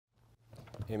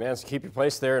Amen. So keep your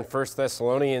place there in 1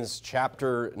 Thessalonians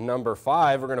chapter number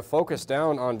 5. We're going to focus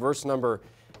down on verse number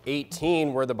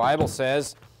 18 where the Bible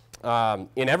says,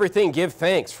 in everything give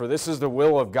thanks, for this is the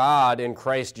will of God in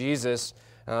Christ Jesus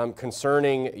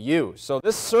concerning you. So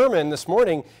this sermon this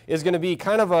morning is going to be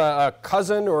kind of a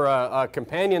cousin or a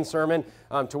companion sermon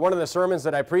to one of the sermons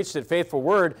that I preached at Faithful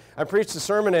Word. I preached a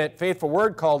sermon at Faithful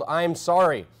Word called I'm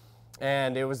Sorry.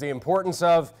 And it was the importance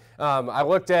of, I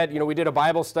looked at, we did a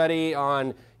Bible study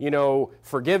on,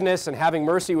 forgiveness and having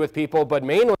mercy with people, but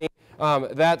mainly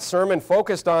that sermon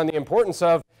focused on the importance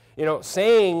of,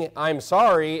 saying I'm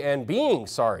sorry and being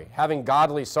sorry, having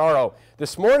godly sorrow.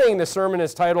 This morning, the sermon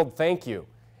is titled Thank You,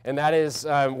 and that is,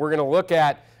 we're going to look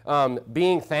at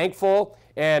being thankful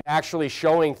and actually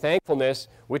showing thankfulness,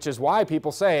 which is why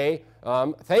people say,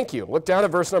 thank you. Look down at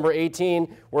verse number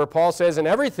 18 where Paul says, in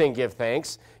everything give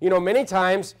thanks. Many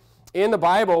times in the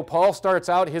Bible, Paul starts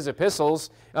out his epistles,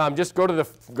 just go to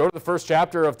the first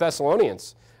chapter of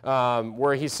Thessalonians,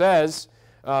 where he says,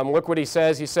 look what he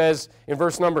says. He says in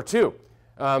verse number 2,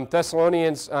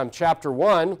 Thessalonians chapter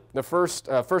 1, the first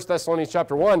Thessalonians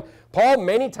chapter 1, Paul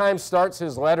many times starts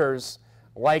his letters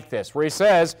like this, where he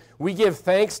says, we give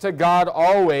thanks to God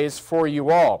always for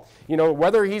you all.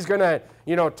 Whether he's going to,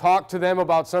 talk to them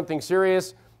about something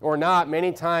serious or not,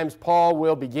 many times Paul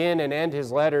will begin and end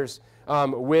his letters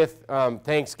with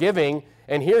thanksgiving.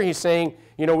 And here he's saying,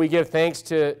 we give thanks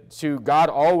to God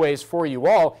always for you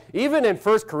all. Even in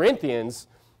 1 Corinthians,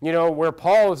 where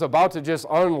Paul is about to just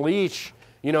unleash,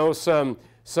 some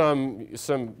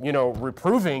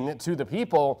reproving to the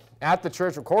people at the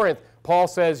church of Corinth, Paul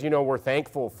says, we're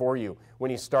thankful for you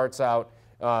when he starts out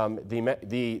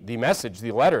the message,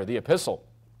 the letter, the epistle.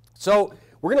 So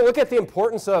we're going to look at the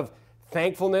importance of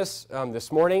thankfulness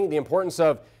this morning, the importance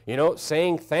of,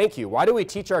 saying thank you. Why do we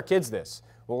teach our kids this?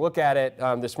 We'll look at it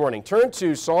this morning. Turn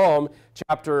to Psalm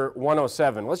chapter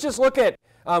 107. Let's just look at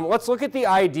the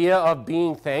idea of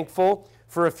being thankful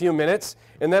for a few minutes,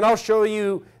 and then I'll show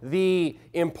you the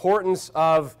importance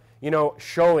of,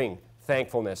 showing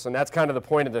thankfulness, and that's kind of the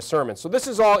point of the sermon. So this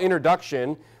is all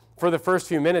introduction for the first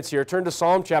few minutes here. Turn to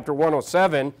Psalm chapter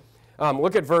 107.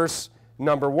 Look at verse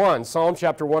number 1. Psalm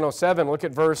chapter 107, look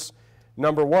at verse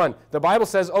number 1. The Bible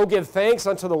says, "Oh, give thanks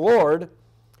unto the Lord,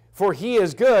 for he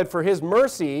is good, for his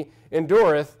mercy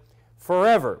endureth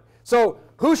forever." So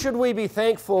who should we be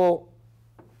thankful?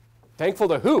 Thankful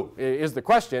to who is the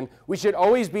question. We should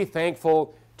always be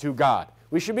thankful to God.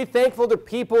 We should be thankful to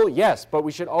people, yes, but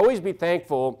we should always be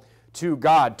thankful to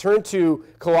God. Turn to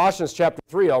Colossians chapter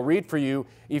 3. I'll read for you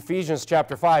Ephesians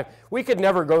chapter 5. We could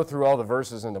never go through all the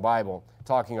verses in the Bible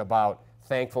talking about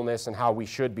thankfulness and how we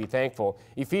should be thankful.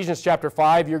 Ephesians chapter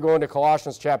 5, you're going to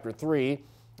Colossians chapter 3.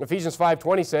 Ephesians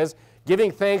 5:20 says,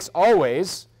 "Giving thanks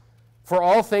always for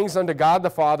all things unto God the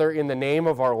Father in the name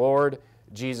of our Lord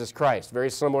Jesus Christ." Very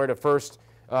similar to 1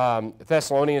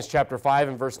 Thessalonians chapter 5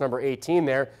 and verse number 18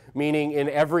 there, meaning in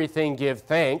everything give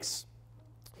thanks.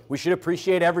 We should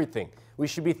appreciate everything. We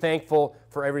should be thankful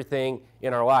for everything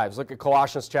in our lives. Look at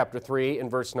Colossians chapter 3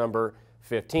 and verse number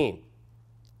 15.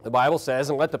 The Bible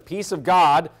says, "And let the peace of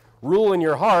God rule in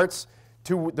your hearts,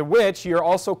 to the which ye are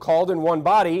also called in one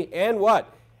body, and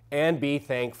what? And be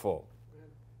thankful."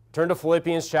 Turn to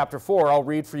Philippians chapter 4. I'll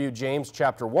read for you James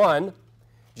chapter 1.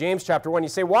 James chapter 1. You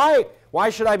say, why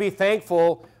should I be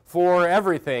thankful for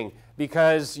everything?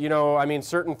 Because,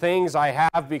 certain things I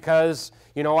have because,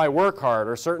 I work hard,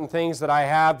 or certain things that I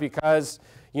have because,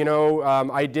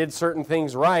 I did certain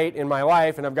things right in my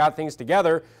life and I've got things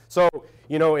together. So,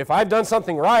 if I've done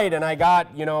something right and I got,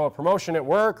 a promotion at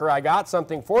work or I got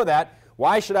something for that,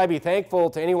 why should I be thankful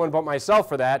to anyone but myself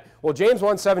for that? Well, James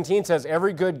 1:17 says,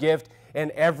 "Every good gift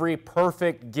and every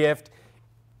perfect gift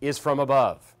is from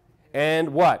above."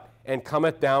 And what? "And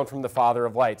cometh down from the Father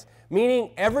of lights."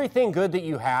 Meaning everything good that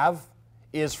you have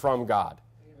is from God.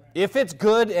 If it's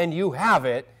good and you have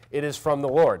it, it is from the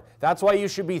Lord. That's why you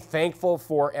should be thankful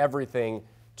for everything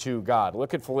to God.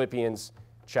 Look at Philippians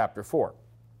chapter 4.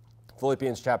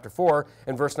 Philippians chapter 4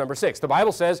 and verse number 6. The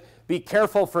Bible says, "Be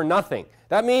careful for nothing."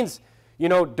 That means,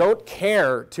 don't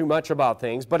care too much about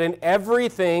things, but in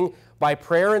everything by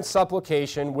prayer and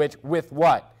supplication with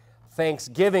what?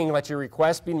 Thanksgiving, let your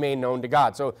requests be made known to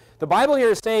God. So the Bible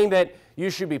here is saying that you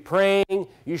should be praying,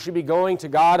 you should be going to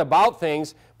God about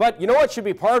things, but you know what should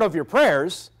be part of your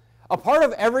prayers? A part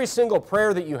of every single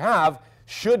prayer that you have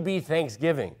should be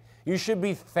thanksgiving. You should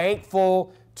be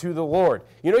thankful to the Lord.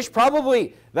 You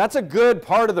should that's a good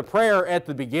part of the prayer at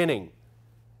the beginning.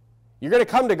 You're going to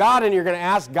come to God and you're going to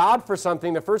ask God for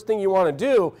something. The first thing you want to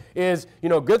do is,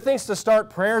 good things to start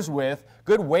prayers with,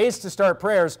 good ways to start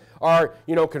prayers are,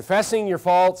 confessing your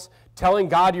faults, telling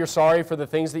God you're sorry for the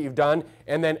things that you've done,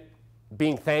 and then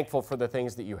being thankful for the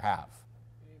things that you have.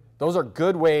 Those are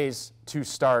good ways to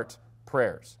start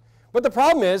prayers. But the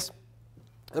problem is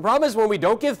when we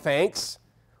don't give thanks,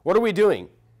 what are we doing?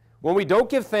 When we don't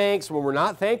give thanks, when we're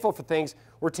not thankful for things,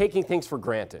 we're taking things for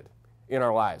granted in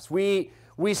our lives. We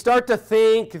start to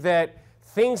think that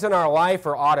things in our life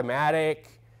are automatic,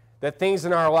 that things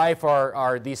in our life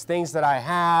are these things that I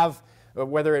have,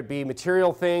 whether it be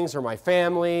material things or my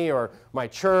family or my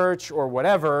church or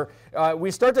whatever. We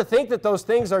start to think that those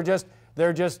things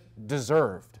they're just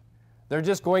deserved. They're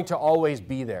just going to always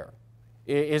be there.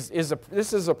 This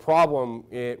is a problem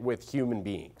with human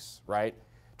beings, right?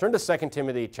 Turn to 2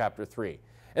 Timothy chapter 3.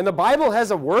 And the Bible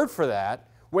has a word for that.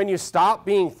 When you stop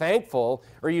being thankful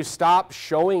or you stop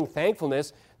showing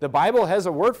thankfulness, the Bible has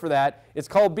a word for that. It's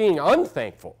called being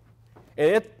unthankful.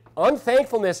 And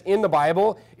unthankfulness in the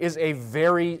Bible is a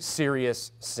very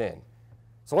serious sin.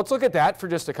 So let's look at that for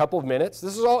just a couple of minutes.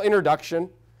 This is all introduction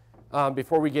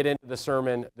before we get into the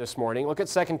sermon this morning. Look at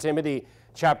 2 Timothy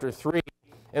chapter 3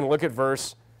 and look at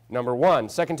verse number 1.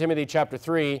 2 Timothy chapter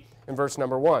 3 and verse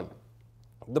number 1.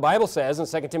 The Bible says in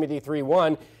 2 Timothy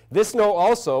 3:1, "This know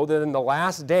also that in the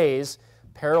last days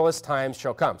perilous times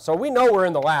shall come." So we know we're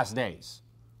in the last days.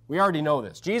 We already know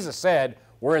this. Jesus said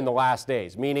we're in the last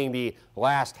days, meaning the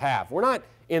last half. We're not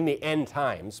in the end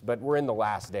times, but we're in the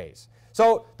last days.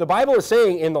 So the Bible is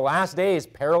saying in the last days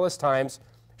perilous times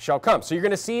shall come. So you're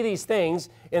going to see these things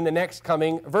in the next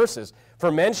coming verses.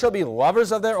 "For men shall be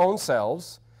lovers of their own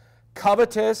selves,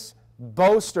 covetous,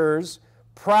 boasters,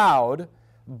 proud,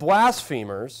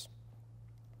 blasphemers,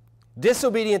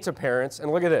 disobedient to parents,"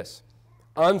 and look at this,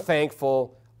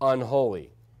 "unthankful,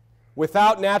 unholy,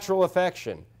 without natural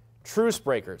affection, truce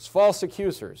breakers, false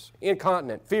accusers,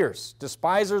 incontinent, fierce,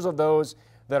 despisers of those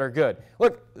that are good."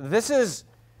 Look, this is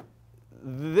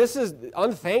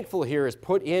unthankful here is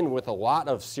put in with a lot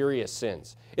of serious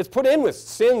sins. It's put in with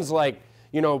sins like,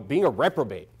 being a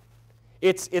reprobate.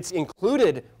 It's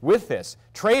included with this.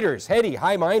 Traitors, heady,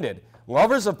 high-minded,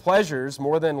 lovers of pleasures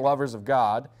more than lovers of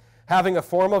God, having a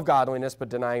form of godliness but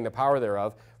denying the power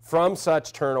thereof, from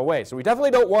such turn away. So we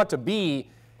definitely don't want to be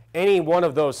any one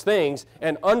of those things,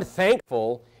 and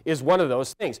unthankful is one of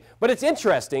those things. But it's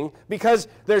interesting because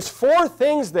there's 4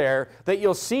 things there that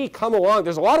you'll see come along.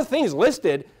 There's a lot of things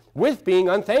listed with being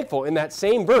unthankful in that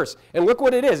same verse. And look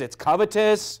what it is. It's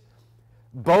covetous,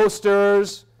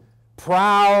 boasters,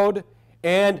 proud,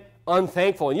 and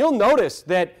unthankful. And you'll notice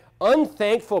that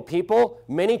unthankful people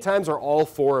many times are all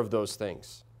 4 of those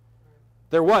things.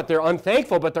 They're what? They're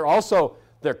unthankful, but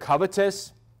they're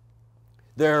covetous,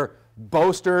 they're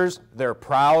boasters, they're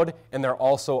proud, and they're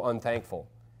also unthankful.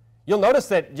 You'll notice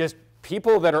that just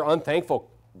people that are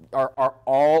unthankful are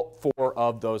all 4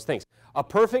 of those things. A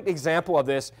perfect example of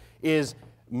this is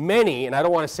many, and I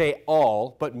don't want to say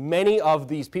all, but many of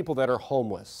these people that are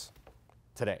homeless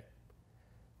today.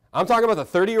 I'm talking about the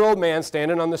 30-year-old man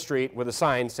standing on the street with a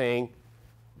sign saying,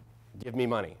 "Give me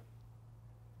money."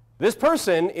 This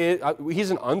person,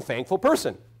 he's an unthankful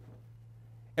person.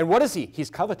 And what is he? He's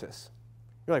covetous.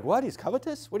 You're like, what? He's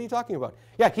covetous? What are you talking about?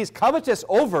 Yeah, he's covetous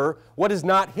over what is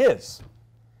not his.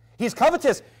 He's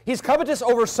covetous. He's covetous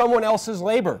over someone else's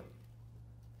labor.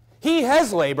 He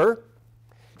has labor.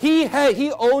 He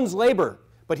owns labor,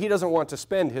 but he doesn't want to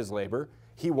spend his labor.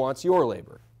 He wants your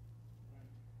labor.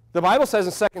 The Bible says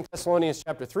in 2 Thessalonians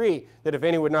chapter 3 that if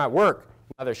any would not work,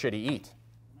 neither should he eat.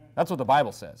 That's what the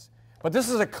Bible says. But this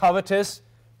is a covetous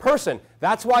person.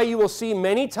 That's why you will see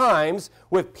many times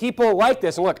with people like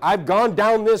this. And look, I've gone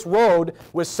down this road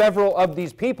with several of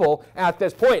these people at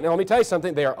this point. Now let me tell you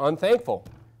something. They are unthankful.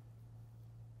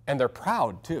 And they're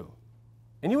proud too.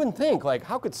 And you wouldn't think, like,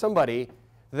 how could somebody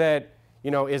that,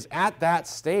 is at that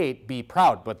state be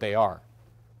proud? But they are.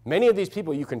 Many of these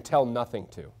people you can tell nothing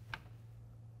to.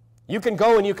 You can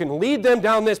go and you can lead them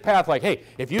down this path like, hey,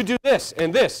 if you do this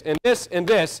and this and this and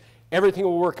this, everything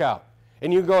will work out.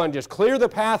 And you go and just clear the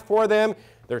path for them.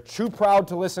 They're too proud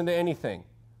to listen to anything.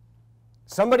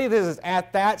 Somebody that is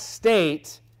at that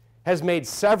state has made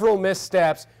several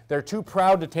missteps. They're too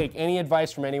proud to take any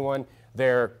advice from anyone.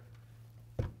 They're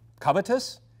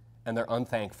covetous and they're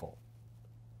unthankful.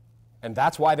 And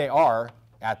that's why they are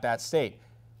at that state.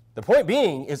 The point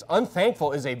being is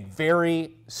unthankful is a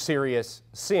very serious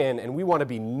sin, and we want to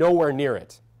be nowhere near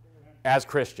it as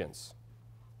Christians.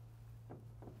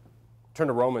 Turn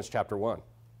to Romans chapter 1.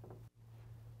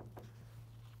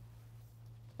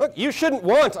 Look, you shouldn't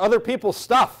want other people's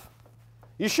stuff.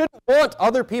 You shouldn't want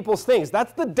other people's things.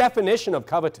 That's the definition of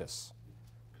covetous.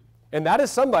 And that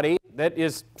is somebody that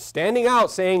is standing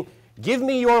out saying, give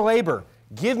me your labor,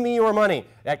 give me your money.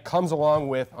 That comes along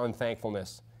with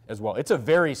unthankfulness as well. It's a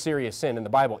very serious sin in the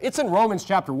Bible. It's in Romans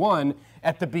chapter 1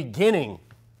 at the beginning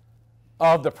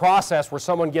of the process where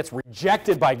someone gets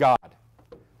rejected by God.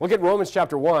 Look at Romans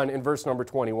chapter 1 in verse number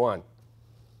 21.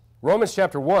 Romans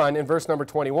chapter 1 in verse number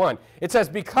 21. It says,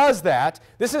 because that,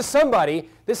 this is somebody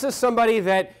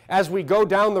that as we go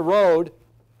down the road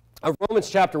of Romans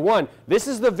chapter 1, this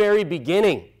is the very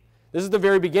beginning. This is the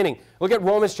very beginning. Look at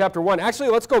Romans chapter 1. Actually,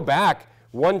 let's go back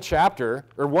one chapter,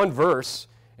 or one verse,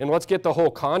 and let's get the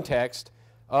whole context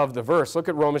of the verse. Look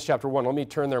at Romans chapter 1. Let me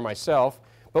turn there myself.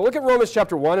 But look at Romans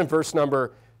chapter 1 and verse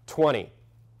number 20.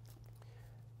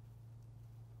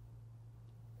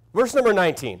 Verse number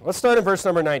 19. Let's start in verse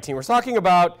number 19. We're talking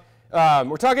about how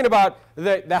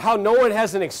no one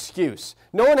has an excuse.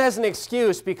 No one has an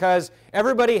excuse because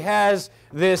everybody has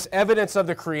this evidence of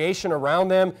the creation around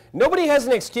them. Nobody has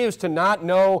an excuse to not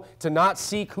know, to not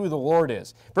seek who the Lord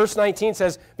is. Verse 19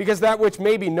 says, because that which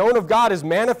may be known of God is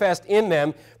manifest in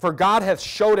them, for God hath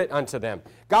showed it unto them.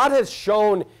 God has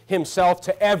shown himself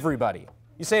to everybody.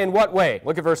 You say, in what way?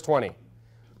 Look at verse 20.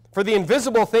 For the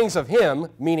invisible things of him,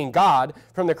 meaning God,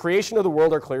 from the creation of the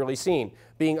world are clearly seen,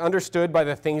 being understood by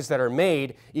the things that are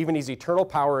made, even his eternal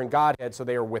power and Godhead, so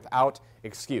they are without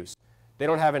excuse. They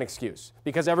don't have an excuse,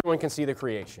 because everyone can see the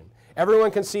creation.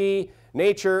 Everyone can see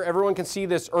nature. Everyone can see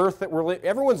this earth that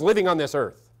everyone's living on this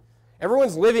earth.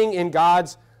 Everyone's living in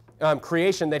God's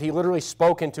creation that he literally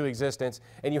spoke into existence,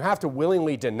 and you have to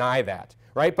willingly deny that,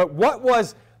 right? But what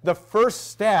was the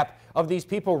first step of these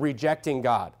people rejecting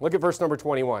God? Look at verse number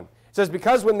 21. It says,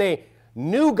 because when they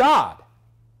knew God,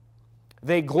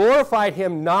 they glorified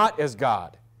him not as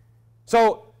God.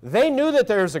 So they knew that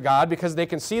there's a God because they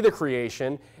can see the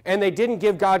creation, and they didn't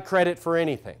give God credit for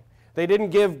anything. They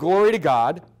didn't give glory to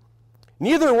God.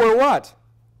 Neither were what?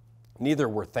 Neither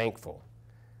were thankful,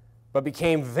 but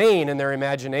became vain in their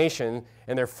imagination,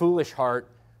 and their foolish heart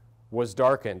was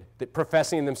darkened.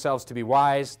 Professing themselves to be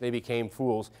wise, they became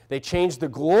fools. They changed the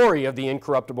glory of the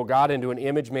incorruptible God into an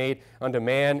image made unto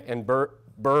man and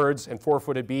birds and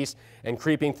four-footed beasts and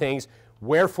creeping things.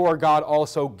 Wherefore God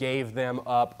also gave them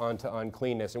up unto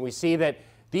uncleanness. And we see that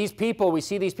these people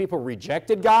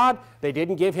rejected God. They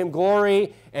didn't give him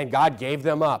glory, and God gave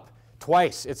them up.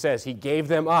 Twice it says he gave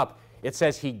them up. It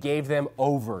says he gave them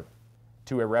over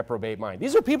to a reprobate mind.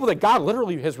 These are people that God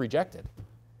literally has rejected.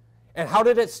 And how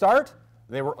did it start?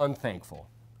 They were unthankful.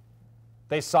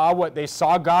 They saw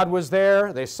God was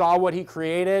there, they saw what he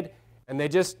created, and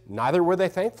neither were they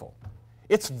thankful.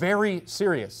 It's very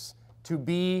serious to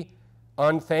be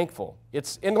unthankful.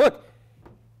 And look,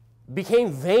 became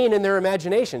vain in their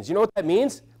imaginations. You know what that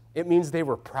means? It means they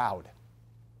were proud.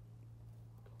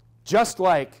 Just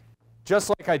like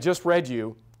I just read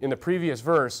you in the previous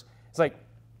verse, it's like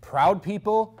proud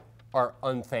people are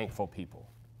unthankful people.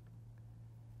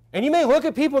 And you may look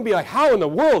at people and be like, how in the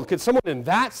world could someone in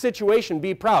that situation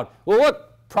be proud? Well,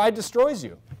 look, pride destroys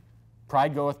you.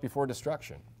 Pride goeth before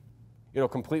destruction. It'll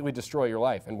completely destroy your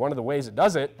life. And one of the ways it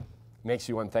does it makes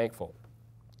you unthankful.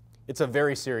 It's a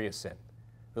very serious sin,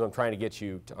 that I'm trying to get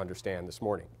you to understand this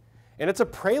morning. And it's a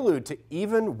prelude to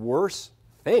even worse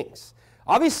things.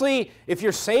 Obviously, if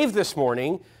you're saved this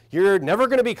morning, you're never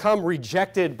going to become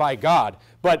rejected by God.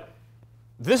 But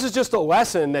this is just a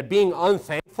lesson that being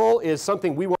unthankful is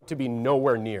something we want to be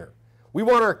nowhere near. We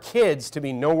want our kids to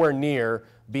be nowhere near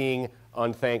being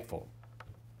unthankful.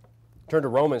 Turn to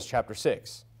Romans chapter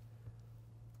 6.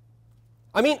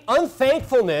 I mean,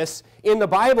 unthankfulness in the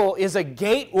Bible is a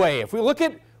gateway. If we look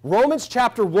at Romans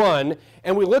chapter 1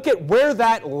 and we look at where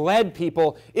that led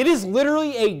people, it is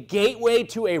literally a gateway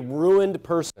to a ruined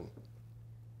person.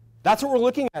 That's what we're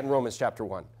looking at in Romans chapter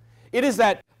 1. It is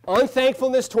that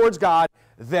unthankfulness towards God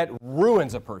that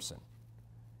ruins a person.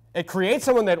 It creates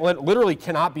someone that literally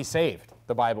cannot be saved,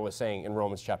 the Bible is saying in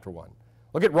Romans chapter 1.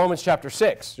 Look at Romans chapter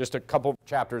 6, just a couple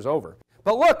chapters over.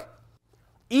 But look,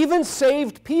 even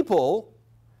saved people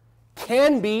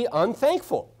can be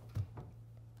unthankful.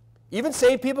 Even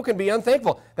saved people can be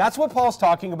unthankful. That's what Paul's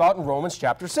talking about in Romans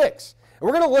chapter 6. And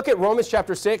we're going to look at Romans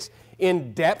chapter 6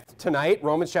 in depth tonight.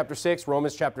 Romans chapter 6,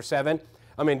 Romans chapter 7.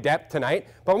 I'm in depth tonight.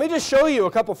 But let me just show you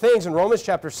a couple things in Romans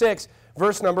chapter 6,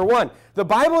 verse number 1. The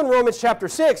Bible in Romans chapter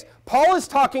 6, Paul is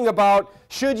talking about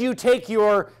should you take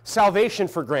your salvation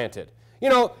for granted. You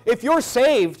know, if you're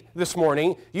saved this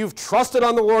morning, you've trusted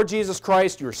on the Lord Jesus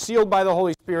Christ, you're sealed by the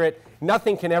Holy Spirit,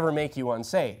 nothing can ever make you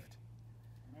unsaved.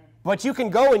 But you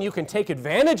can go and you can take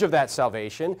advantage of that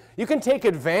salvation. You can take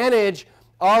advantage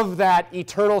of that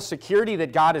eternal security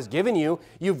that God has given you.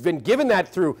 You've been given that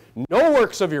through no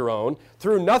works of your own,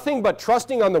 through nothing but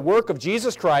trusting on the work of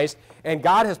Jesus Christ, and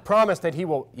God has promised that He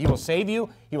will save you.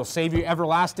 He will save you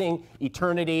everlasting,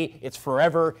 eternity. It's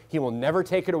forever. He will never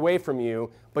take it away from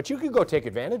you, but you could go take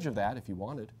advantage of that if you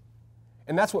wanted.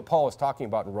 And that's what Paul is talking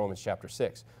about in Romans chapter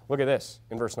 6. Look at this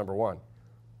in verse number 1.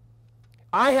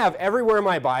 I have everywhere in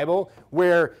my Bible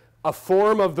where a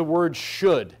form of the word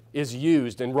should is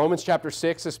used, in Romans chapter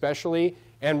 6 especially,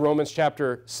 and Romans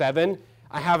chapter 7,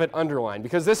 I have it underlined,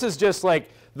 because this is just like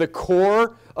the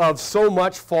core of so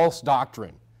much false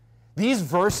doctrine. These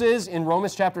verses in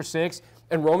Romans chapter 6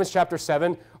 and Romans chapter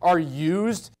 7 are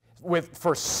used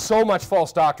for so much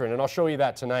false doctrine, and I'll show you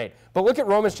that tonight. But look at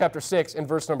Romans chapter 6 and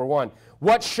verse number 1.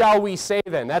 What shall we say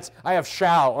then? I have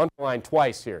shall underlined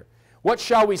twice here. What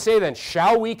shall we say then?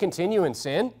 Shall we continue in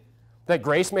sin, that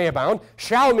grace may abound?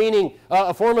 Shall meaning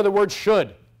a form of the word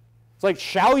should. It's like,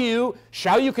 shall you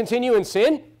continue in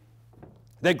sin,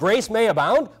 that grace may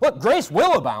abound? Look, grace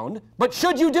will abound, but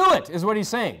should you do it, is what he's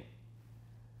saying.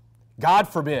 God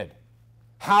forbid.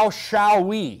 How shall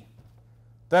we,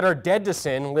 that are dead to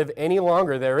sin, live any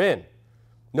longer therein?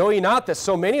 Know ye not that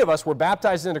so many of us were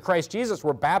baptized into Christ Jesus,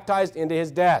 were baptized into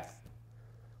his death?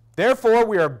 Therefore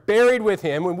we are buried with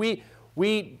him.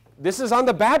 When this is on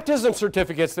the baptism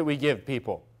certificates that we give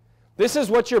people. This is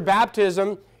what your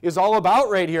baptism is all about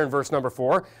right here in verse number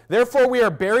 4. Therefore we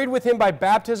are buried with him by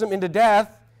baptism into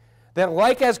death, that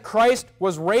like as Christ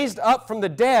was raised up from the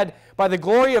dead by the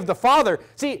glory of the Father.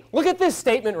 See, look at this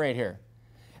statement right here.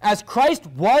 As Christ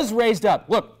was raised up.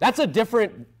 Look, that's a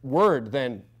different word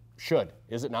than should,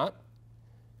 is it not?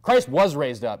 Christ was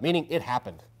raised up, meaning it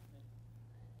happened.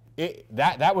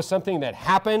 That was something that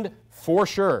happened for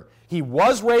sure. He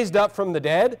was raised up from the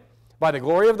dead by the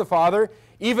glory of the Father.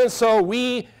 Even so,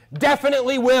 we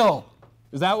definitely will.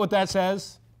 Is that what that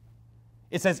says?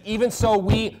 It says, even so,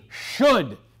 we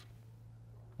should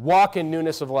walk in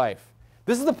newness of life.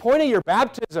 This is the point of your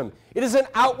baptism. It is an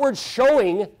outward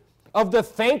showing of the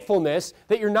thankfulness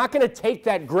that you're not going to take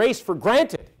that grace for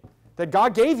granted that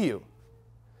God gave you.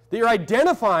 That you're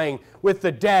identifying with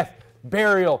the death,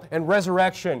 burial, and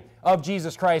resurrection of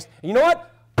Jesus Christ. And you know what?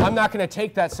 I'm not going to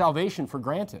take that salvation for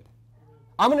granted.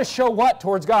 I'm going to show what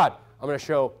towards God? I'm going to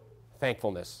show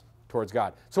thankfulness towards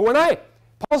God. So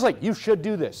Paul's like, you should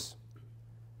do this.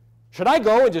 Should I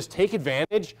go and just take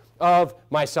advantage of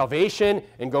my salvation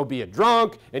and go be a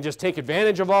drunk and just take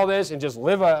advantage of all this and just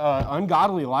live an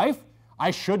ungodly life?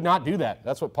 I should not do that.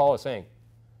 That's what Paul is saying.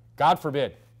 God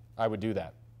forbid I would do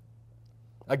that.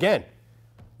 Again,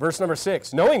 verse number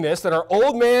 6, knowing this, that our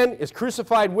old man is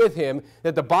crucified with him,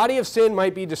 that the body of sin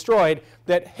might be destroyed,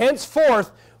 that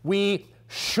henceforth we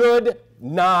should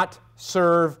not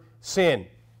serve sin.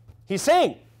 He's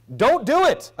saying, don't do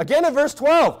it. Again in verse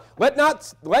 12, let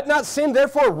not sin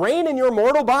therefore reign in your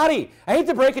mortal body. I hate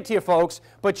to break it to you folks,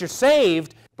 but you're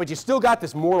saved, but you still got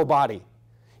this mortal body.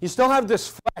 You still have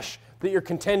this flesh that you're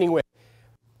contending with.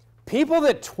 People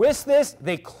that twist this,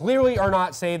 they clearly are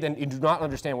not saved and do not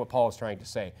understand what Paul is trying to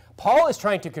say. Paul is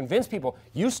trying to convince people,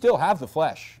 you still have the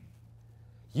flesh.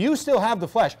 You still have the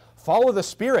flesh. Follow the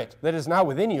Spirit that is now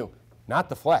within you, not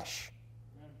the flesh.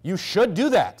 You should do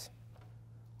that.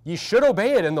 You should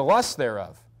obey it in the lusts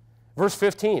thereof. Verse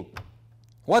 15,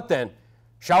 what then?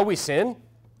 Shall we sin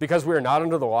because we are not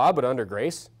under the law but under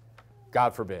grace?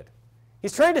 God forbid.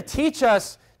 He's trying to teach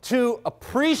us to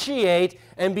appreciate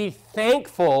and be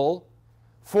thankful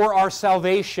for our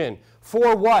salvation.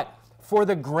 For what? For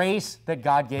the grace that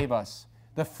God gave us,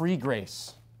 the free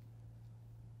grace.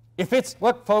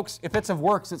 Look, folks, if it's of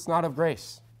works, it's not of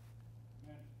grace.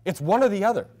 It's one or the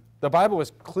other. The Bible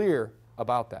is clear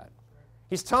about that.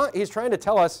 He's trying to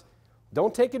tell us,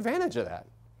 don't take advantage of that.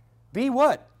 Be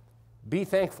what? Be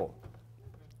thankful.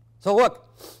 So look,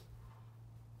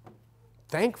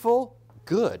 thankful,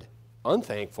 good.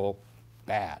 Unthankful,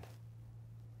 bad.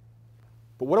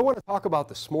 But what I want to talk about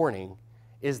this morning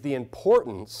is the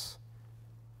importance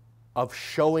of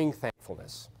showing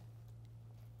thankfulness.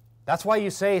 That's why you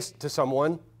say to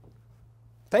someone,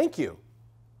 thank you.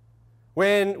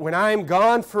 When I'm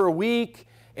gone for a week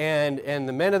and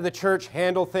the men of the church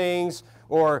handle things,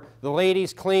 or the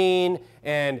ladies clean,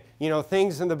 and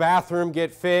things in the bathroom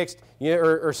get fixed,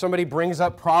 or somebody brings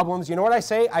up problems, you know what I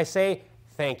say? I say,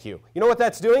 thank you. You know what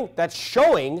that's doing? That's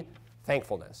showing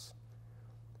thankfulness.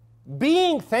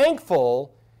 Being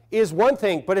thankful is one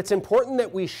thing, but it's important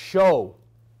that we show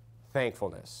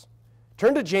thankfulness.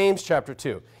 Turn to James chapter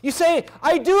 2. You say,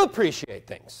 I do appreciate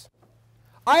things.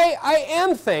 I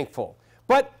am thankful.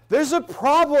 But there's a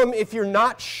problem if you're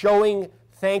not showing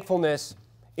thankfulness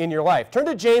in your life. Turn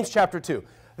to James chapter 2.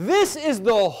 This is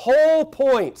the whole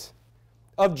point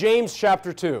of James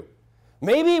chapter 2.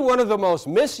 Maybe one of the most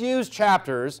misused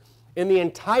chapters in the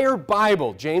entire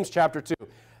Bible, James chapter 2.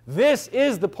 This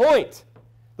is the point.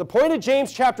 The point of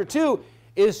James chapter 2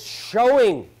 is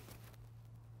showing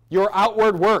your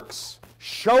outward works,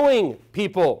 showing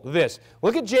people this.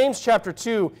 Look at James chapter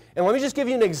 2, and let me just give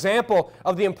you an example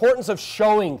of the importance of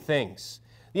showing things.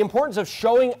 The importance of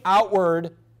showing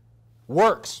outward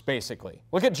works, basically.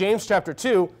 Look at James chapter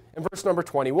 2 and verse number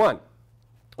 21.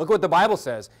 Look what the Bible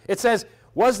says. It says,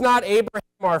 "Was not Abraham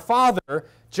our father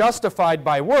justified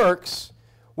by works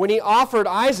when he offered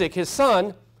Isaac his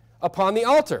son upon the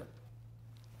altar?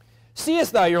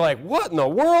 Seest thou," you're like, what in the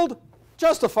world?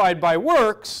 Justified by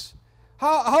works?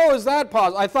 How is that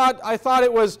possible? I thought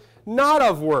it was not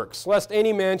of works, lest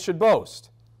any man should boast.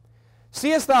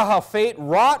 "Seest thou how fate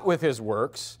wrought with his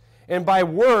works, and by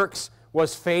works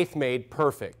was faith made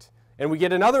perfect?" And we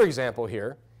get another example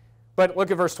here, but look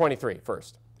at verse 23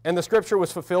 first. "And the scripture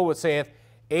was fulfilled which saith,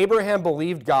 Abraham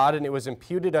believed God, and it was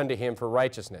imputed unto him for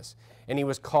righteousness, and he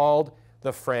was called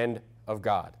the friend of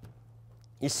God."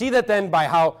 You see that then by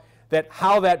how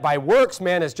that by works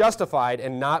man is justified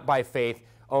and not by faith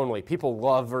only. People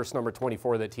love verse number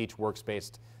 24 that teach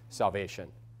works-based salvation,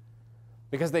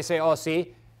 because they say, oh,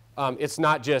 see, it's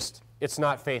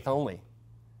not faith only.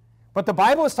 But the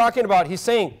Bible is talking about, he's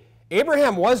saying,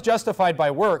 Abraham was justified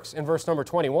by works in verse number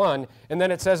 21, and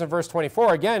then it says in verse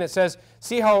 24, again, it says,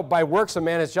 see how by works a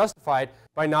man is justified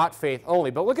by not faith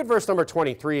only. But look at verse number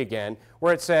 23 again,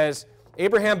 where it says,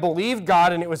 Abraham believed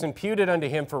God, and it was imputed unto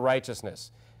him for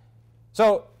righteousness.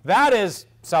 So that is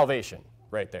salvation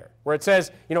right there, where it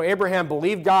says, Abraham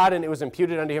believed God, and it was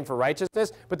imputed unto him for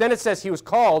righteousness, but then it says he was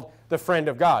called the friend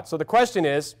of God. So the question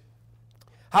is,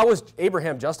 how was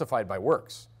Abraham justified by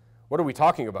works? What are we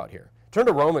talking about here? Turn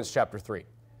to Romans chapter 3.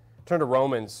 Turn to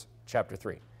Romans chapter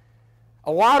 3.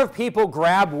 A lot of people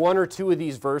grab one or two of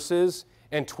these verses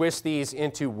and twist these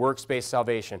into works-based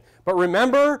salvation. But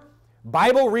remember,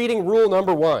 Bible reading rule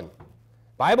number one.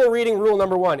 Bible reading rule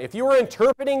number one. If you are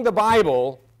interpreting the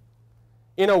Bible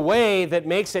in a way that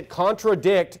makes it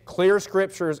contradict clear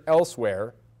scriptures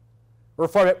elsewhere, or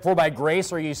for by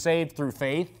grace are you saved through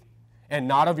faith, and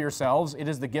not of yourselves, it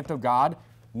is the gift of God,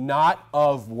 not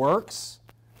of works,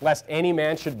 lest any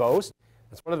man should boast.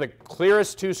 That's one of the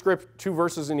clearest two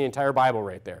verses in the entire Bible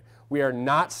right there. We are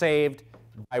not saved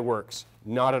by works,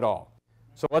 not at all.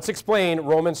 So let's explain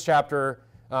Romans chapter,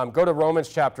 go to Romans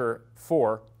chapter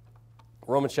 4.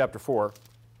 Romans chapter 4,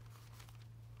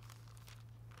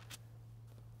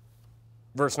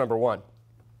 verse number 1.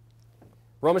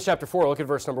 Romans chapter 4, look at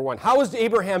verse number 1. How is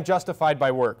Abraham justified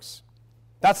by works?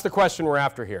 That's the question we're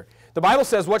after here. The Bible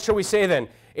says, what shall we say then?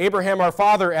 Abraham our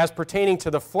father, as pertaining to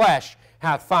the flesh,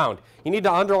 hath found. You need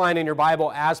to underline in your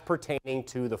Bible, as pertaining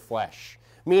to the flesh.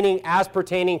 Meaning, as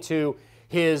pertaining to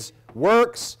his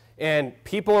works and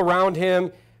people around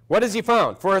him. What has he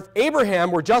found? For if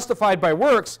Abraham were justified by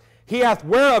works, he hath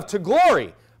whereof to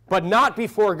glory, but not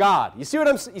before God. You see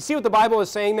what the Bible is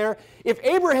saying there? If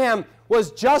Abraham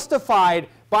was justified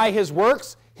by his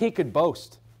works, he could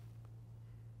boast.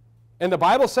 And the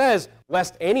Bible says,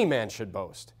 lest any man should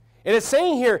boast. And it's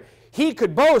saying here, he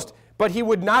could boast, but he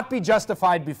would not be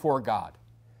justified before God.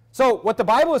 So what the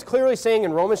Bible is clearly saying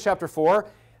in Romans chapter 4,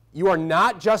 you are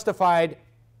not justified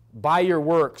by your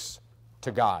works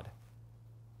to God.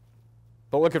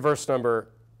 But look at verse number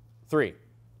 3.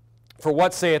 For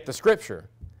what saith the Scripture?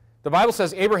 The Bible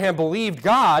says Abraham believed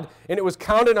God, and it was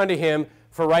counted unto him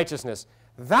for righteousness.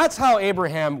 That's how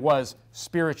Abraham was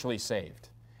spiritually saved.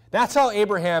 That's how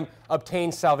Abraham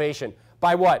obtained salvation.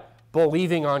 By what?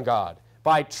 Believing on God.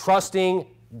 By trusting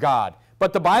God.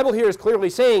 But the Bible here is clearly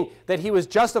saying that he was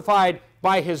justified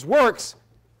by his works.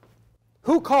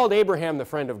 Who called Abraham the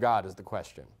friend of God is the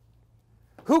question.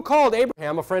 Who called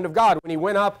Abraham a friend of God when he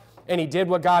went up and he did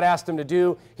what God asked him to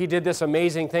do? He did this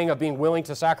amazing thing of being willing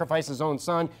to sacrifice his own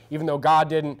son, even though God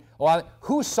didn't allow it.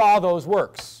 Who saw those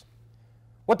works?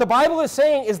 What the Bible is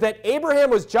saying is that Abraham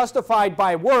was justified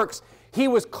by works. He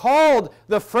was called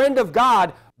the friend of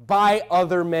God by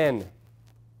other men.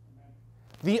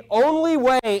 The only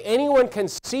way anyone can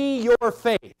see your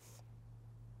faith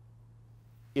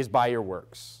is by your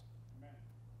works.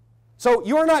 So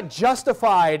you are not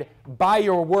justified by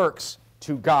your works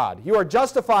to God. You are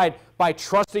justified by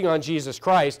trusting on Jesus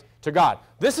Christ to God.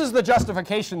 This is the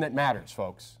justification that matters,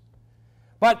 folks.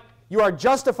 But you are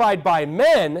justified by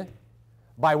men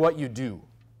by what you do,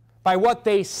 by what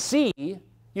they see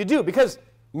you do, because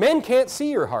men can't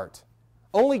see your heart.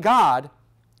 Only God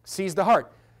sees the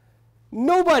heart.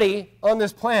 Nobody on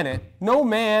this planet, no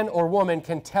man or woman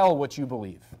can tell what you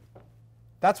believe.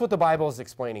 That's what the Bible is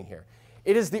explaining here.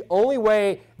 It is the only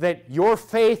way that your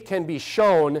faith can be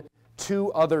shown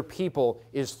to other people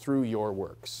is through your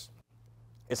works.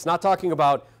 It's not talking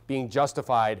about being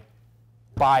justified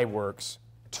by works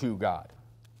to God.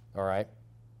 All right?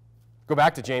 Go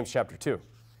back to James chapter 2.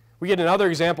 We get another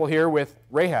example here with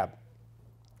Rahab.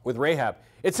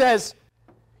 It says,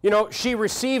 she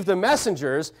received the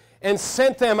messengers and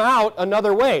sent them out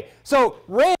another way. So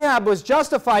Rahab was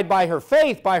justified by her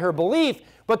faith, by her belief,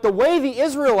 but the way the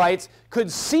Israelites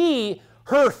could see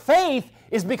her faith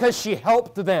is because she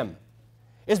helped them.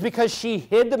 Is because she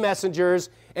hid the messengers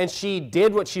and she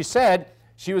did what she said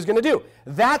she was going to do.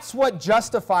 That's what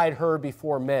justified her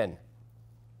before men,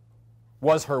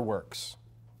 was her works.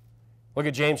 Look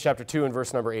at James chapter 2 and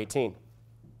verse number 18.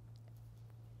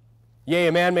 Yea,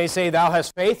 a man may say, thou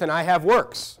hast faith, and I have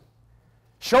works.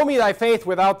 Show me thy faith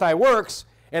without thy works,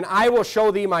 and I will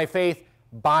show thee my faith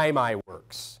by my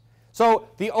works. So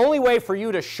the only way for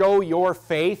you to show your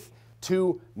faith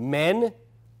to men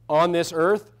on this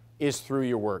earth is through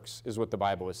your works, is what the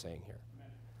Bible is saying here.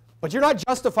 But you're not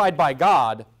justified by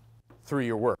God through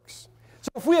your works. So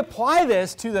if we apply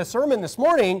this to the sermon this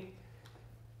morning,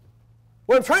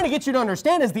 what I'm trying to get you to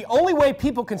understand is the only way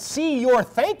people can see your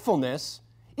thankfulness,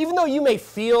 even though you may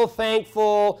feel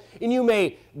thankful and you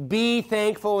may be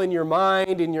thankful in your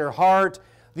mind, in your heart,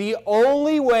 the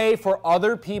only way for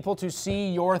other people to see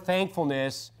your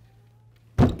thankfulness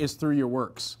is through your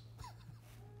works.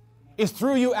 Is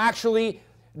through you actually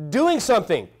doing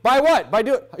something. By what?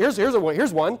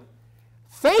 Here's one.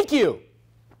 Thank you.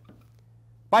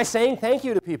 By saying thank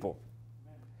you to people.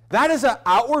 That is an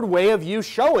outward way of you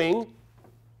showing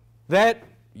that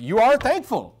you are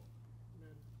thankful.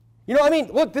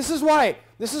 Look, this is why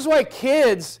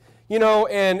kids,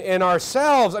 and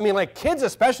ourselves, kids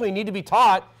especially need to be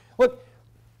taught,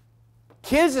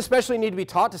 kids especially need to be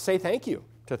taught to say thank you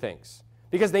to things.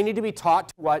 Because they need to be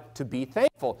taught to be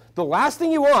thankful. The last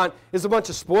thing you want is a bunch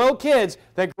of spoiled kids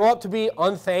that grow up to be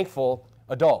unthankful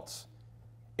adults.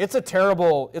 It's a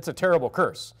terrible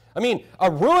curse.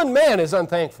 A ruined man is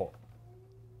unthankful.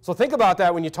 So think about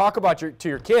that when you talk about to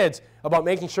your kids about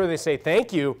making sure they say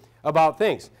thank you about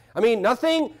things.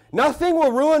 Nothing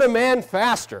will ruin a man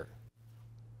faster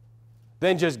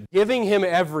than just giving him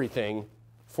everything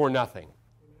for nothing.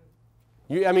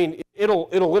 It'll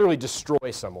literally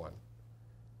destroy someone.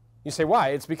 You say, why?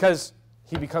 It's because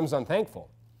he becomes unthankful.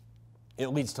 It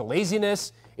leads to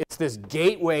laziness. It's this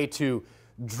gateway to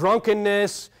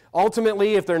drunkenness.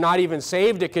 Ultimately, if they're not even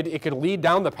saved, it could lead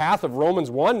down the path of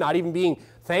Romans 1, not even being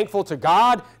thankful to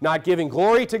God, not giving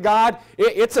glory to God.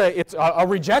 It's a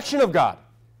rejection of God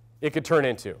it could turn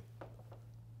into.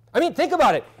 Think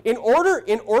about it. In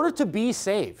order to be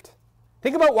saved,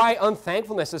 think about why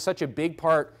unthankfulness is such a big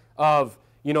part of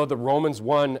the Romans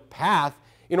 1 path.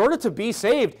 In order to be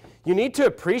saved, you need to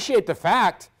appreciate the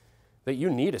fact that you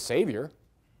need a Savior.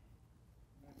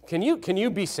 Can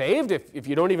you be saved if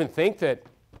you don't even think that,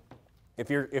 if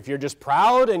you're just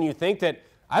proud and you think that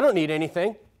I don't need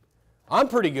anything, I'm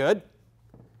pretty good?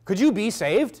 Could you be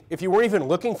saved if you weren't even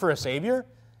looking for a Savior?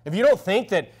 If you don't think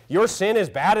that your sin is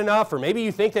bad enough, or maybe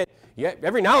you think that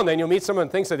every now and then you'll meet someone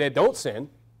who thinks that they don't sin.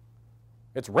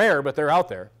 It's rare, but they're out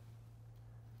there.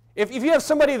 If you have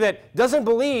somebody that doesn't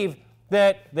believe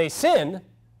that they sin,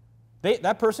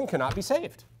 that person cannot be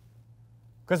saved.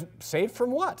 Because saved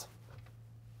from what?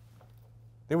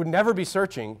 They would never be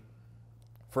searching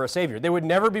for a Savior. They would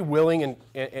never be willing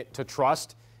to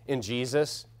trust in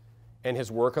Jesus and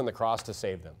His work on the cross to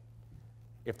save them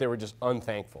if they were just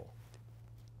unthankful.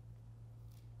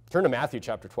 Turn to Matthew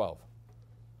chapter 12.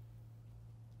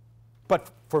 But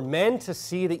for men to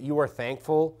see that you are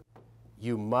thankful,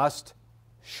 you must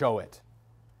show it.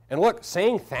 And look,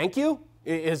 saying thank you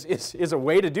is a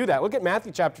way to do that. Look at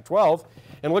Matthew chapter 12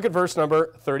 and look at verse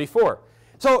number 34.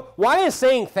 So why is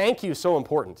saying thank you so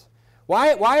important?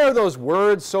 Why are those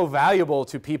words so valuable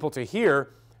to people to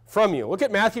hear from you? Look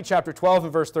at Matthew chapter 12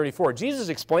 and verse 34. Jesus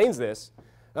explains this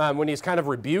when he's kind of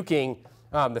rebuking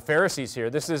the Pharisees here.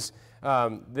 This is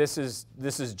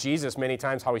Jesus many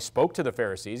times how he spoke to the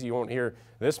Pharisees. You won't hear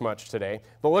this much today.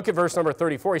 But look at verse number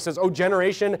 34. He says, "O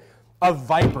generation of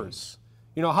vipers."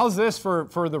 How's this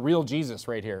for the real Jesus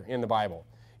right here in the Bible?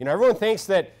 Everyone thinks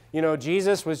that,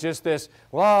 Jesus was just this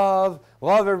love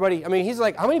everybody. He's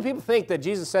like, how many people think that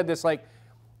Jesus said this like,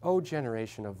 "Oh,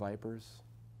 generation of vipers"?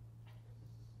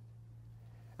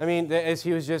 As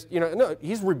he was just, no,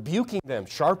 he's rebuking them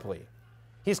sharply.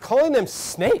 He's calling them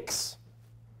snakes.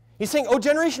 He's saying, "O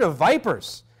generation of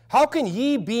vipers, how can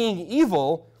ye, being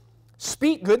evil,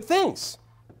 speak good things?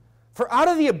 For out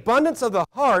of the abundance of the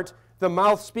heart, the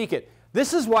mouth speaketh."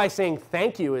 This is why saying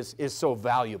thank you is so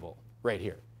valuable right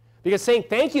here. Because saying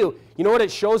thank you, you know what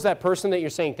it shows that person that you're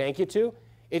saying thank you to?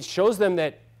 It shows them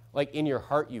that, like, in your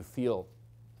heart you feel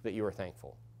that you are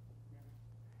thankful.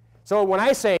 So when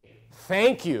I say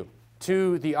thank you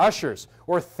to the ushers,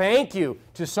 or thank you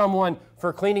to someone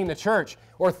for cleaning the church,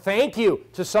 or thank you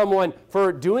to someone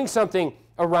for doing something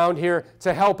around here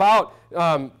to help out,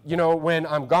 when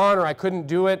I'm gone or I couldn't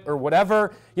do it or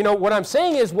whatever, what I'm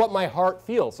saying is what my heart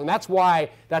feels. And that's why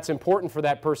that's important for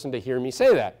that person to hear me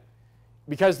say that.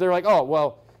 Because they're like, oh,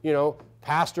 well,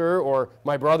 pastor or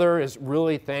my brother is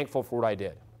really thankful for what I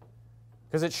did.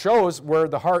 Because it shows where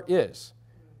the heart is.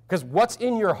 Because what's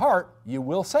in your heart, you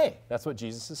will say. That's what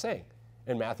Jesus is saying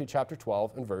in Matthew chapter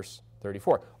 12 and verse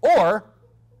 34. Or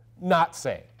not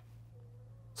say.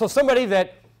 So somebody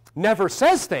that never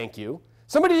says thank you,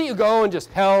 somebody that you go and just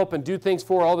help and do things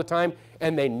for all the time,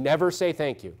 and they never say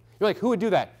thank you. You're like, who would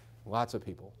do that? Lots of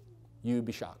people. You'd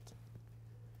be shocked.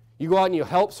 You go out and you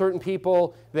help certain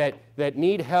people that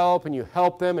need help, and you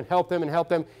help them and help them and help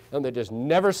them, and they just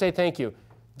never say thank you.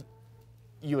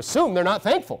 You assume they're not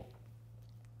thankful.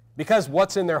 Because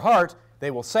what's in their heart,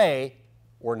 they will say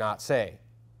or not say.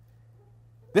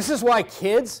 This is why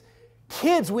kids,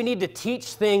 we need to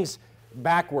teach things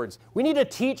backwards. We need to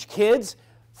teach kids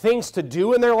things to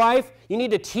do in their life. You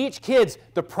need to teach kids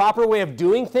the proper way of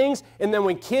doing things, and then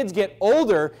when kids get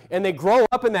older and they grow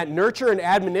up in that nurture and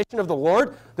admonition of the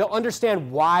Lord, they'll understand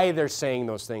why they're saying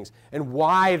those things and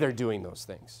why they're doing those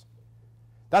things.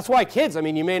 That's why kids, they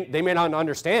may not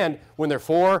understand when they're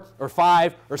 4 or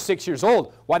 5 or 6 years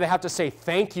old why they have to say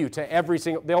thank you to every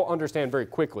single, they'll understand very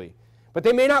quickly. But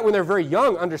they may not, when they're very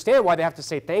young, understand why they have to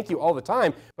say thank you all the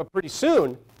time, but pretty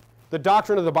soon, the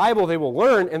doctrine of the Bible they will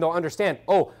learn, and they'll understand,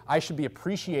 oh, I should be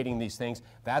appreciating these things.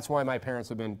 That's why my parents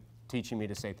have been teaching me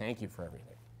to say thank you for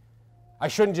everything. I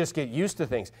shouldn't just get used to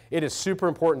things. It is super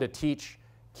important to teach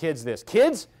kids this.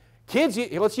 Kids,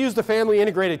 let's use the family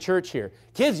integrated church here.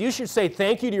 Kids, you should say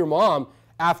thank you to your mom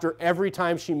after every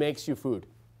time she makes you food.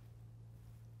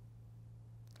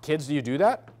 Kids, do you do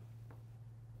that?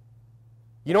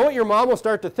 You know what your mom will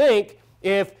start to think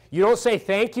if you don't say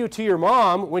thank you to your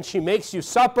mom when she makes you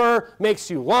supper, makes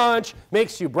you lunch,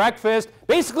 makes you breakfast,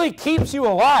 basically keeps you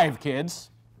alive, kids.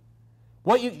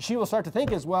 What she will start to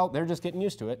think is, well, they're just getting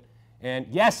used to it. And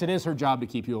yes, it is her job to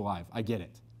keep you alive. I get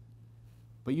it.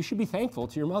 But you should be thankful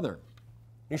to your mother.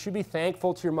 You should be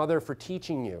thankful to your mother for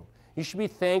teaching you. You should be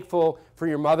thankful for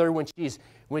your mother when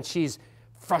she's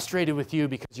frustrated with you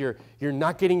because you're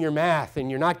not getting your math and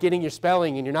you're not getting your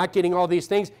spelling and you're not getting all these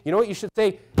things. You know what you should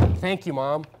say? Thank you,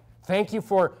 Mom. Thank you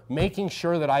for making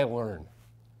sure that I learn.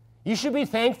 You should be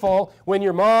thankful when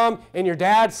your mom and your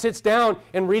dad sits down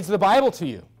and reads the Bible to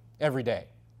you every day.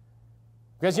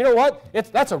 Because you know what?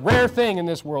 That's a rare thing in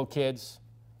this world, kids.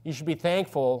 You should be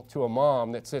thankful to a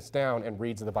mom that sits down and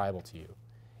reads the Bible to you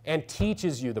and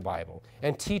teaches you the Bible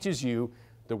and teaches you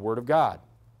the Word of God.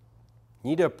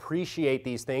 You need to appreciate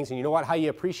these things. And you know what? How you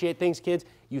appreciate things, kids?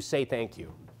 You say thank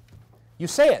you. You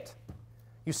say it.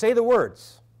 You say the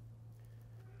words.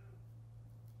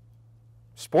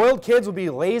 Spoiled kids will be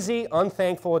lazy,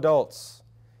 unthankful adults.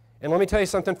 And let me tell you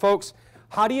something, folks.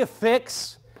 How do you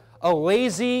fix a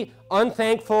lazy,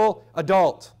 unthankful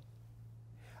adult?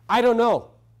 I don't know.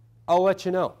 I'll let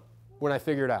you know when I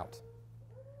figure it out.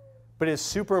 But it is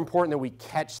super important that we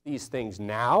catch these things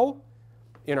now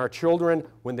in our children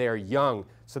when they are young,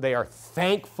 so they are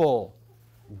thankful,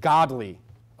 godly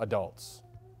adults.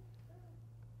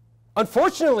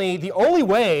 Unfortunately, the only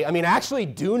way, I actually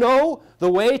do know the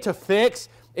way to fix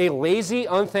a lazy,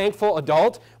 unthankful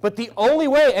adult, but the only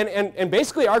way, and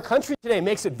basically our country today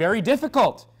makes it very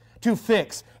difficult to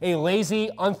fix a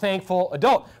lazy, unthankful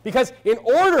adult. Because in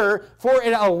order for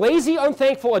a lazy,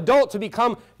 unthankful adult to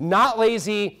become not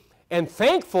lazy and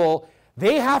thankful,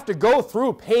 they have to go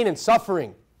through pain and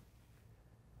suffering.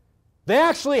 They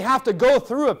actually have to go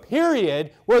through a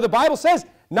period where the Bible says,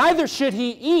 neither should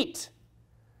he eat.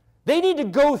 They need to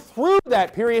go through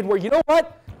that period where, you know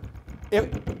what?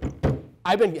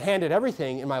 I've been handed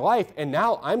everything in my life, and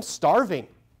now I'm starving.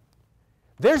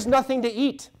 There's nothing to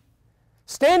eat.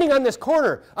 Standing on this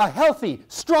corner, a healthy,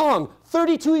 strong,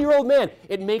 32-year-old man,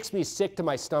 it makes me sick to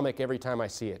my stomach every time I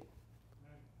see it.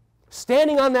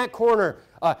 Standing on that corner,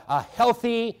 a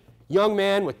healthy young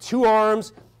man with 2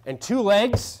 arms and 2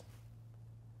 legs,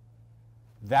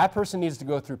 that person needs to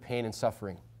go through pain and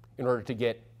suffering in order to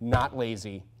get not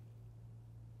lazy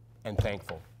and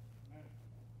thankful.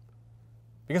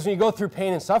 Because when you go through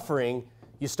pain and suffering,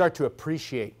 you start to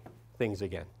appreciate things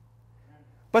again.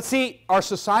 But see, our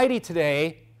society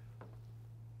today,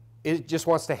 it just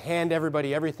wants to hand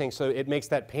everybody everything, so it makes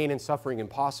that pain and suffering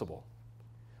impossible.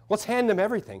 Let's hand them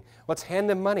everything. Let's hand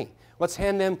them money. Let's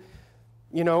hand them,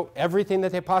 everything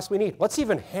that they possibly need. Let's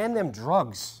even hand them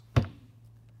drugs.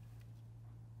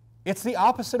 It's the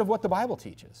opposite of what the Bible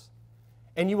teaches.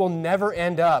 And you will never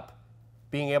end up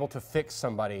being able to fix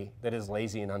somebody that is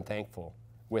lazy and unthankful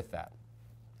with that.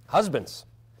 Husbands,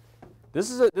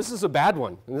 this is a bad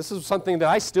one, and this is something that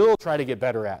I still try to get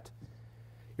better at.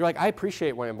 You're like, I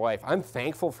appreciate my wife. I'm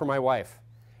thankful for my wife,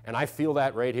 and I feel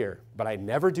that right here, but I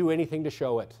never do anything to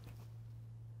show it.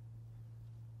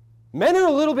 Men are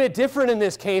a little bit different in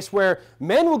this case, where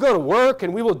men will go to work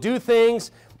and we will do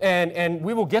things and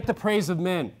we will get the praise of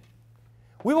men.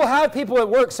 We will have people at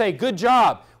work say, good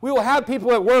job. We will have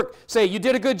people at work say, you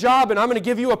did a good job and I'm going to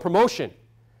give you a promotion.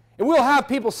 And we'll have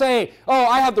people say, oh,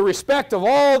 I have the respect of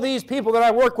all these people that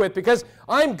I work with because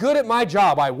I'm good at my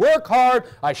job. I work hard,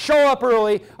 I show up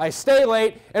early, I stay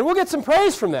late, and we'll get some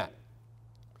praise from that.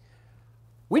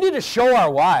 We need to show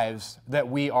our wives that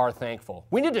we are thankful.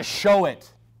 We need to show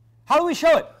it. How do we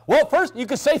show it? Well, first, you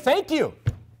could say thank you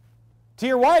to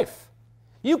your wife.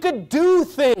 You could do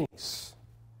things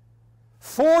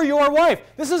for your wife.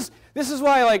 This is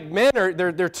why, like, men are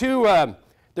they're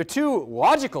too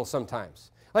logical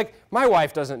sometimes. Like, my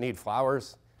wife doesn't need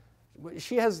flowers.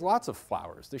 She has lots of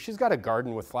flowers. She's got a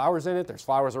garden with flowers in it. There's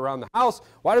flowers around the house.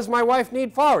 Why does my wife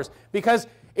need flowers? Because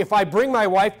if I bring my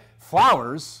wife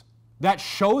flowers, that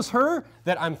shows her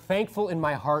that I'm thankful in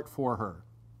my heart for her.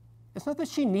 It's not that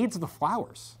she needs the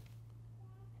flowers.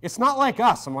 It's not like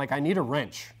us. I'm like, I need a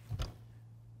wrench.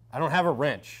 I don't have a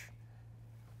wrench.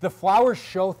 The flowers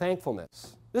show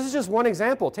thankfulness. This is just one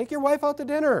example. Take your wife out to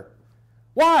dinner.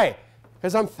 Why?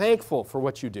 Because I'm thankful for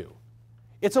what you do.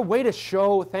 It's a way to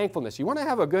show thankfulness. You want to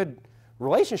have a good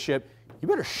relationship, you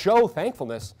better show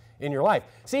thankfulness in your life.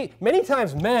 See, many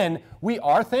times men, we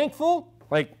are thankful,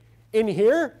 like in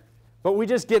here, but we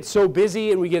just get so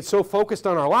busy and we get so focused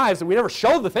on our lives that we never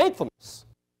show the thankfulness.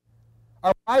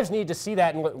 Our wives need to see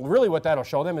that, and really what that'll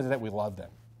show them is that we love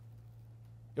them.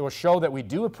 It will show that we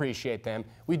do appreciate them.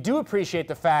 We do appreciate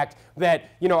the fact that,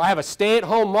 I have a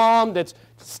stay-at-home mom that's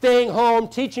staying home,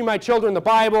 teaching my children the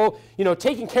Bible,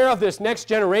 taking care of this next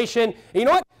generation. And you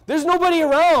know what? There's nobody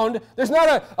around. There's not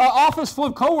an office full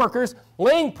of coworkers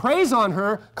laying praise on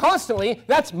her constantly.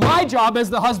 That's my job as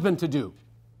the husband to do.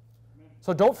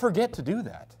 So don't forget to do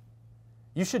that.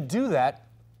 You should do that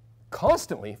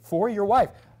constantly for your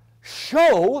wife.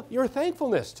 Show your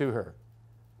thankfulness to her.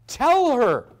 Tell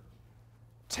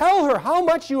her how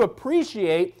much you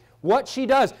appreciate what she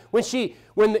does.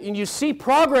 When you see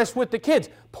progress with the kids,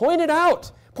 point it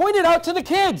out. Point it out to the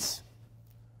kids.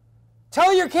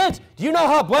 Tell your kids, do you know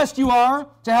how blessed you are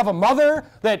to have a mother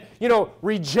that,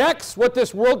 rejects what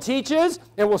this world teaches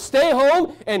and will stay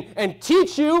home and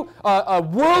teach you a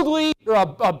worldly, or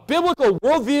a biblical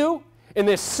worldview in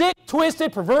this sick,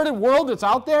 twisted, perverted world that's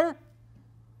out there?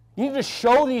 You need to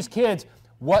show these kids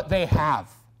what they have.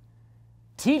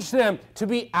 Teach them to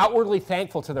be outwardly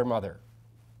thankful to their mother.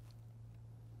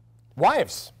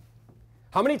 Wives,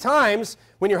 how many times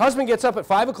when your husband gets up at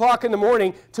 5 o'clock in the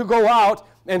morning to go out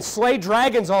and slay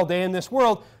dragons all day in this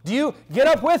world, do you get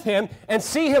up with him and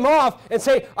see him off and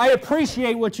say, I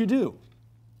appreciate what you do?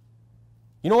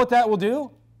 You know what that will do?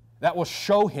 That will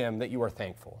show him that you are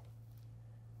thankful.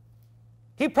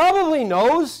 He probably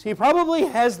knows, he probably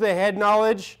has the head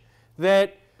knowledge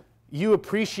that you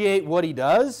appreciate what he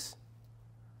does.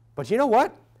 But you know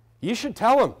what? You should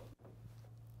tell him.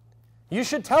 You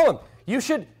should tell him. You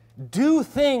should do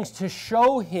things to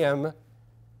show him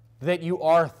that you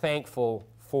are thankful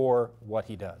for what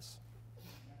he does.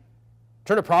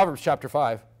 Turn to Proverbs chapter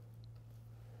 5.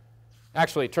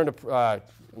 Actually,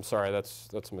 I'm sorry, that's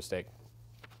a mistake.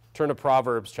 Turn to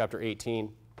Proverbs chapter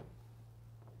 18.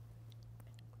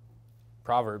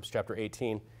 Proverbs chapter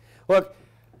 18. Look,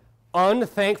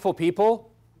 unthankful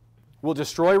people will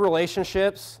destroy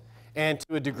relationships, and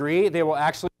to a degree, they will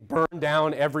actually burn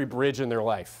down every bridge in their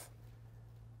life.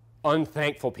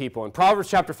 Unthankful people. In Proverbs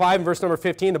chapter 5 and verse number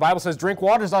 15, the Bible says, drink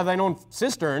waters out of thine own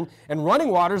cistern and running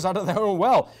waters out of thine own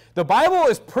well. The Bible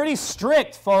is pretty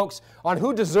strict, folks, on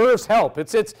who deserves help.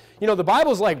 It's the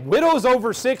Bible's like widows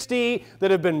over 60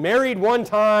 that have been married one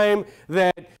time,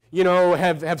 that,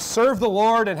 have served the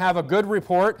Lord and have a good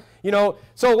report.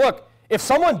 So look, if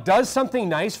someone does something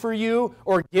nice for you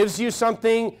or gives you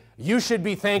something, you should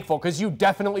be thankful because you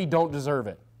definitely don't deserve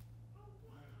it.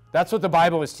 That's what the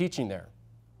Bible is teaching there.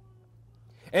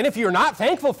 And if you're not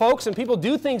thankful, folks, and people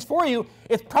do things for you,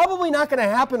 it's probably not going to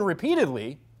happen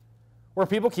repeatedly where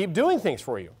people keep doing things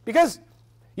for you because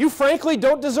you frankly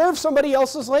don't deserve somebody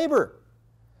else's labor.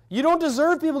 You don't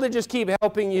deserve people to just keep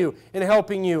helping you and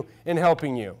helping you and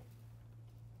helping you.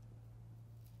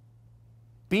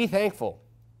 Be thankful.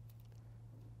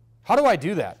 How do I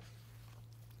do that?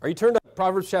 Are you turned to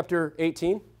Proverbs chapter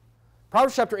 18?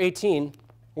 Proverbs chapter 18,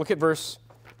 look at verse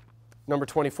number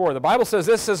 24. The Bible says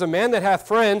this, says, a man that hath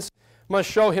friends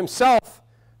must show himself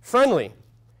friendly.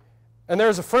 And there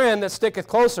is a friend that sticketh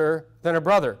closer than a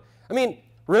brother. I mean,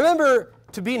 remember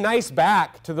to be nice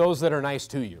back to those that are nice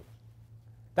to you.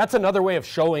 That's another way of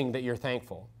showing that you're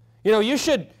thankful. You know, you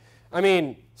should,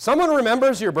 someone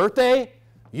remembers your birthday,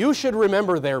 you should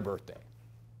remember their birthday.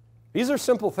 These are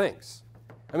simple things.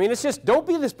 It's just, don't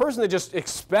be this person that just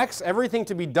expects everything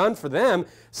to be done for them.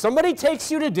 Somebody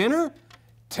takes you to dinner,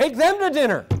 take them to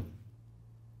dinner.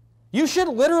 You should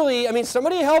literally,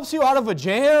 somebody helps you out of a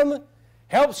jam,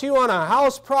 helps you on a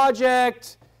house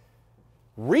project,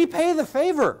 repay the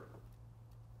favor.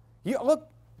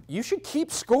 You should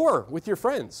keep score with your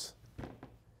friends.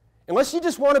 Unless you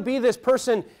just want to be this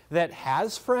person that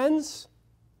has friends,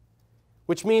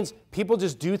 which means people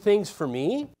just do things for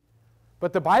me.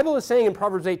 But the Bible is saying in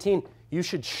Proverbs 18, you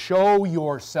should show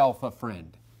yourself a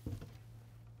friend.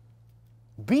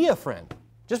 Be a friend.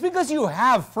 Just because you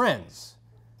have friends.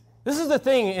 This is the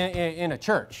thing in a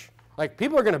church. Like,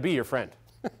 people are going to be your friend.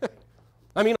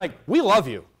 We love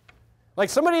you. Like,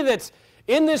 somebody that's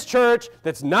in this church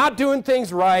that's not doing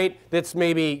things right, that's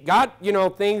maybe got,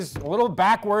 things a little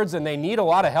backwards and they need a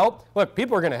lot of help, look,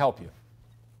 people are going to help you.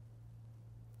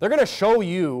 They're going to show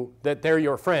you that they're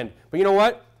your friend. But you know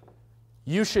what?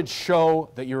 You should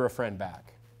show that you're a friend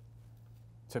back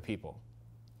to people.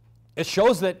 It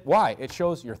shows that, why? It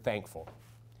shows you're thankful.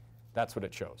 That's what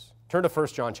it shows. Turn to 1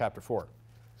 John chapter 4.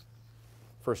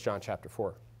 1 John chapter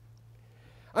 4.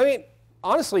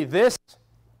 Honestly, this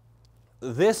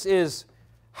is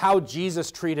how Jesus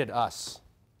treated us.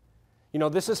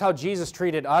 This is how Jesus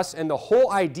treated us, and the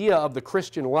whole idea of the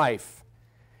Christian life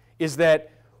is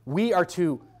that we are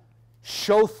to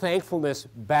show thankfulness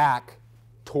back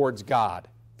towards God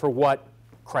for what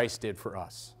Christ did for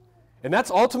us. And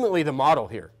that's ultimately the model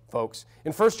here, folks.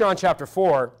 In 1 John chapter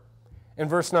 4, in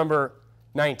verse number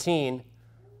 19,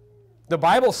 the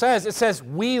Bible says,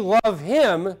 we love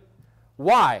him.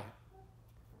 Why?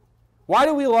 Why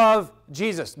do we love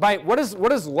Jesus? What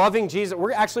is loving Jesus? We're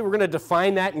going to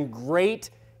define that in great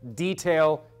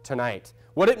detail tonight.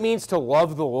 What it means to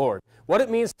love the Lord. What it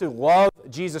means to love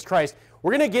Jesus Christ.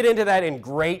 We're going to get into that in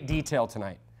great detail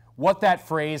tonight. What that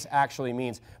phrase actually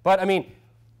means. But,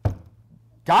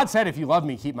 God said, if you love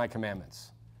me, keep my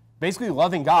commandments. Basically,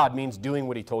 loving God means doing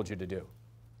what he told you to do.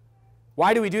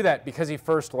 Why do we do that? Because he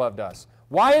first loved us.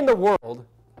 Why in the world?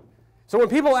 So when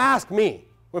people ask me,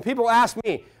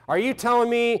 are you telling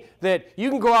me that you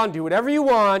can go out and do whatever you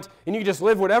want, and you can just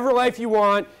live whatever life you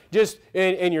want,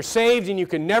 and you're saved, and you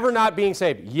can never not being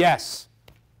saved? Yes.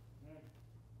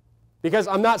 Because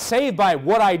I'm not saved by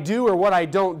what I do or what I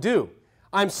don't do.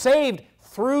 I'm saved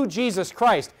through Jesus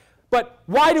Christ. But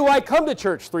why do I come to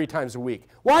church 3 times a week?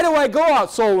 Why do I go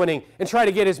out soul winning and try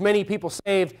to get as many people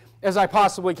saved as I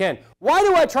possibly can? Why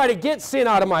do I try to get sin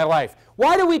out of my life?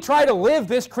 Why do we try to live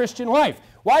this Christian life?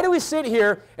 Why do we sit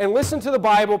here and listen to the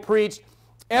Bible preached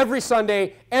every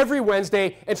Sunday, every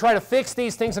Wednesday, and try to fix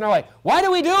these things in our life? Why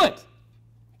do we do it?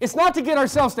 It's not to get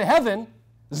ourselves to heaven,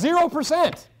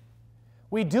 0%.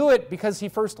 We do it because he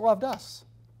first loved us.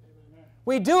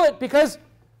 We do it because,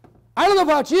 I don't know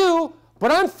about you,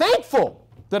 but I'm thankful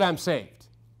that I'm saved.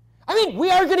 We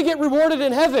are going to get rewarded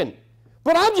in heaven,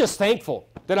 but I'm just thankful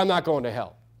that I'm not going to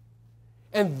hell.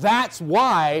 And that's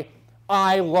why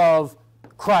I love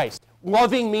Christ.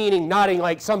 Loving meaning not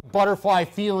like some butterfly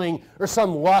feeling or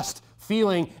some lust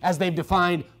feeling as they've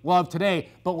defined love today,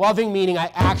 but loving meaning I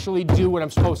actually do what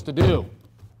I'm supposed to do.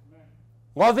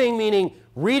 Loving meaning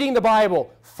reading the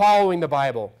Bible, following the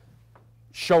Bible,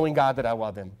 showing God that I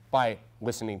love him by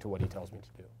listening to what he tells me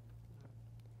to do.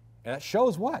 And that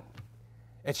shows what?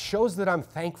 It shows that I'm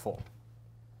thankful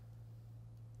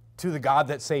to the God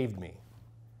that saved me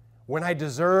when I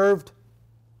deserved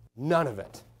none of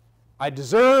it. I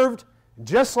deserved,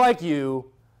 just like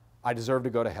you, I deserve to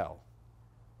go to hell.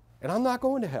 And I'm not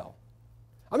going to hell.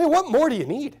 What more do you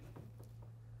need?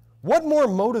 What more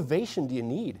motivation do you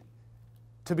need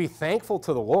to be thankful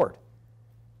to the Lord?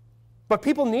 But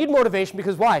people need motivation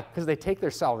because why? Because they take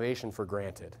their salvation for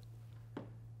granted.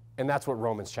 And that's what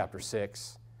Romans chapter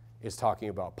 6 is talking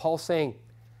about. Paul's saying,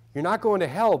 you're not going to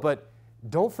hell, but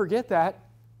don't forget that.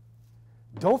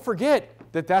 Don't forget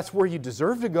that that's where you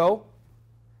deserve to go.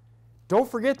 Don't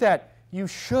forget that you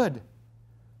should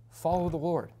follow the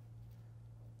Lord.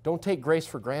 Don't take grace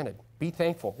for granted. Be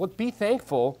thankful. Look, be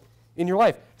thankful in your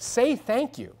life. Say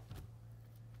thank you.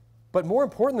 But more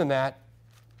important than that,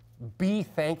 be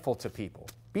thankful to people.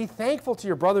 Be thankful to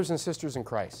your brothers and sisters in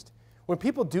Christ. When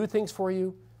people do things for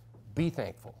you, be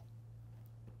thankful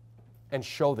and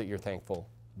show that you're thankful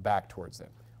back towards them.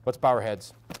 Let's bow our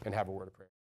heads and have a word of prayer.